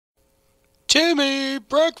Timmy,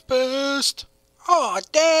 breakfast! Aw,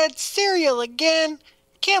 Dad, cereal again?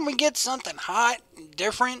 Can't we get something hot and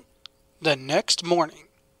different? The next morning.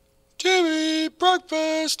 Timmy,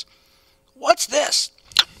 breakfast! What's this?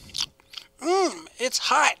 It's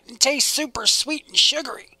hot and tastes super sweet and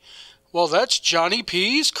sugary. Well, that's Johnny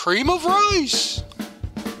P's cream of rice.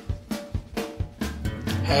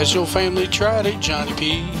 Has your family tried it, Johnny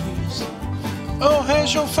P's? Oh,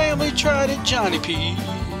 has your family tried it, Johnny P's?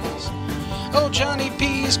 Oh, Johnny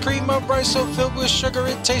P's cream of rice so filled with sugar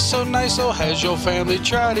it tastes so nice. Oh, has your family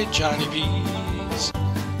tried it, Johnny P's?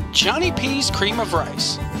 Johnny P's cream of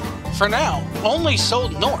rice. For now, only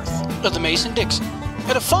sold north of the Mason-Dixon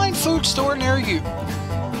at a fine food store near you.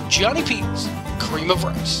 Johnny P's cream of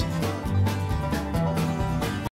rice.